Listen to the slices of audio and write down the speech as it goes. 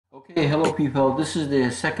Okay, hello people. This is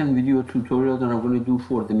the second video tutorial that I'm going to do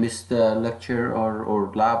for the missed lecture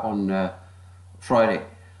or lab on Friday.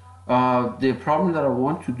 The problem that I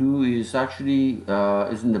want to do is actually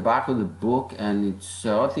is in the back of the book, and it's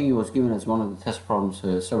I think it was given as one of the test problems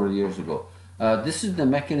several years ago. This is the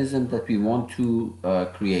mechanism that we want to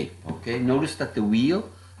create. Okay, notice that the wheel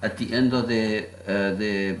at the end of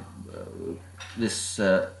this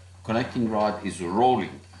connecting rod is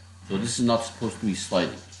rolling, so this is not supposed to be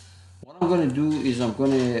sliding. What I'm going to do is I'm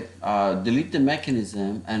going to delete the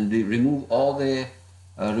mechanism and remove all the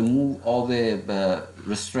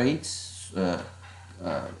restraints,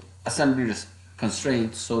 assembly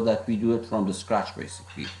constraints, so that we do it from the scratch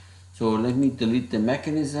basically. So let me delete the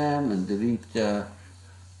mechanism and delete the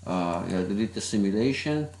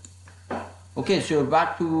simulation. Okay, so we're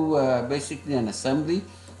back to basically an assembly,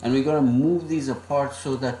 and we're going to move these apart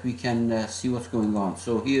so that we can see what's going on.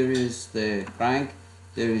 So here is the crank.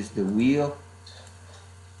 There is the wheel,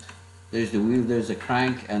 there's the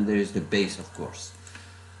crank, and there is the base, of course.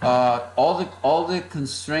 All the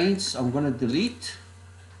constraints I'm going to delete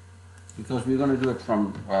because we're going to do it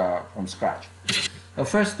from scratch.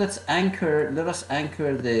 First, let us anchor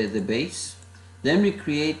the base. Then we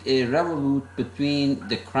create a revolute between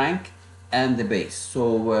the crank and the base.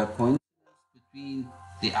 So coincidence between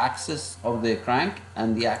the axis of the crank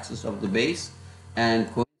and the axis of the base, and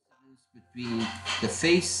between the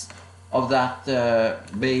face of that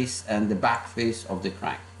base and the back face of the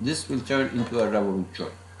crank. This will turn into a revolute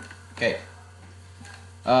joint. Okay.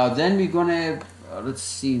 Then we're gonna let's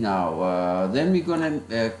see now. Then we're gonna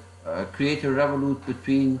create a revolute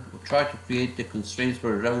between. Try to create the constraints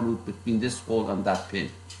for a revolute between this hole and that pin.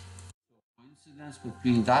 So coincidence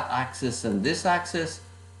between that axis and this axis,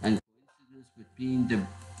 and coincidence between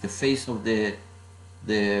the face of the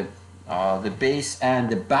base and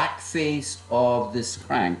the back face of this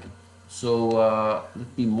crank. So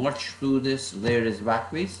let me march through this. There is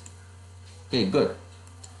back face. Okay, good.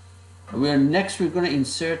 Next we're going to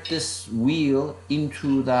insert this wheel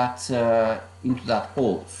into that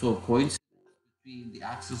hole. So coincidence between the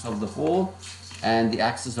axis of the hole and the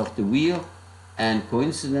axis of the wheel, and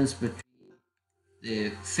coincidence between the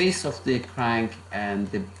face of the crank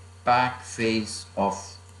and the back face of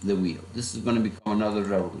the wheel. This is going to become another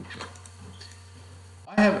revolute joint.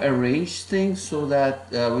 I have arranged things so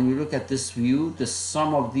that when you look at this view, the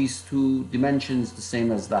sum of these two dimensions is the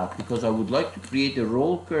same as that, because I would like to create a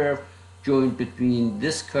roll curve joint between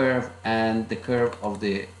this curve and the curve of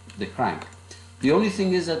the crank. The only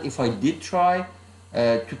thing is that if I did try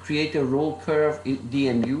to create a roll curve in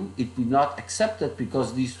DMU, it would not accept it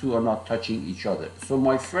because these two are not touching each other. So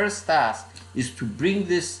my first task is to bring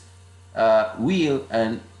this wheel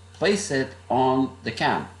and place it on the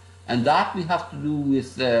cam. And that we have to do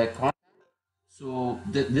with contact. So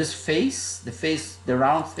this face, the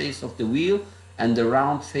round face of the wheel and the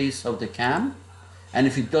round face of the cam. And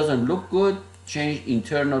if it doesn't look good, change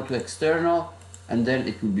internal to external, and then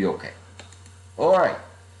it will be okay. All right.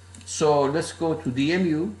 So let's go to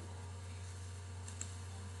DMU.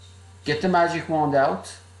 Get the magic wand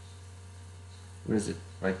out. Where is it?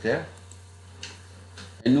 Right there.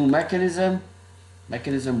 A new mechanism,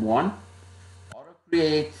 mechanism 1. Auto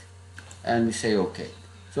create. And we say okay.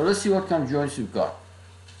 So let's see what kind of joints we've got.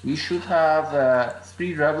 We should have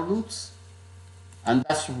 3 revolutes, and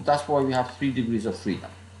that's why we have 3 degrees of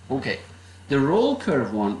freedom. Okay, the roll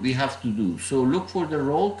curve one we have to do. So look for the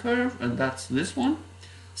roll curve, and that's this one.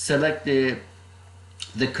 Select the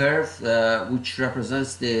curve which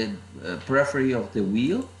represents the periphery of the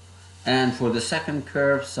wheel, and for the second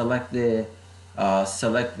curve, select the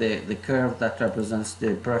curve that represents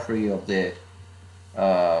the periphery of the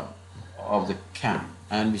cam,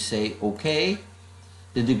 and we say okay.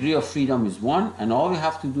 The degree of freedom is 1, and all we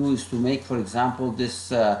have to do is to make, for example,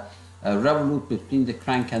 this revolute between the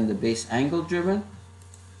crank and the base angle driven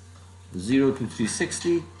 0 to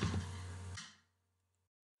 360,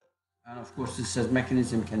 and of course this says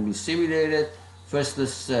mechanism can be simulated. First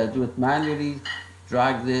let's do it manually.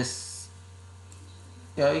 Drag this.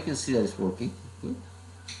 Yeah, you can see that it's working. Good.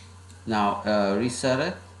 Now reset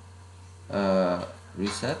it.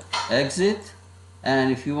 Reset, exit,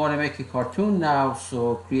 and if you want to make a cartoon now,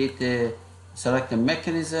 so select a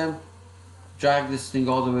mechanism, drag this thing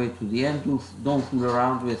all the way to the end. Don't fool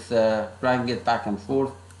around with dragging it back and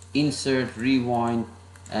forth. Insert, rewind,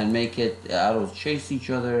 and make it arrows chase each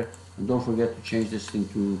other, and don't forget to change this thing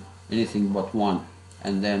to anything but 1,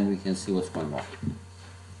 and then we can see what's going on.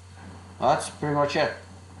 That's pretty much it.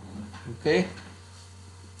 Okay.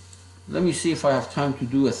 Let me see if I have time to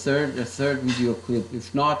do a third video clip.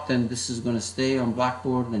 If not, then this is going to stay on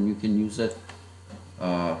Blackboard and you can use it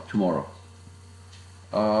tomorrow.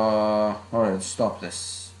 All right, let's stop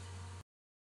this.